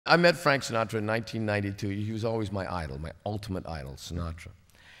I met Frank Sinatra in 1992. He was always my idol, my ultimate idol, Sinatra.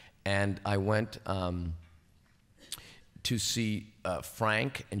 And I went to see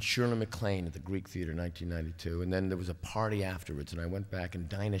Frank and Shirley MacLaine at the Greek Theater in 1992. And then there was a party afterwards, and I went back, and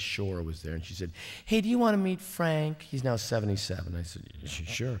Dinah Shore was there, and she said, "Hey, do you want to meet Frank? He's now 77. I said,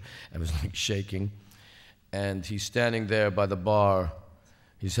 "Sure." I was like shaking. And he's standing there by the bar.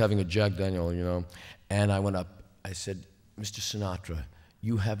 He's having a Jack Daniel, you know. And I went up. I said, "Mr. Sinatra,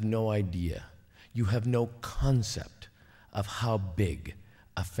 you have no idea. You have no concept of how big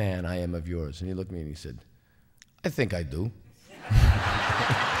a fan I am of yours." And he looked at me and he said, "I think I do."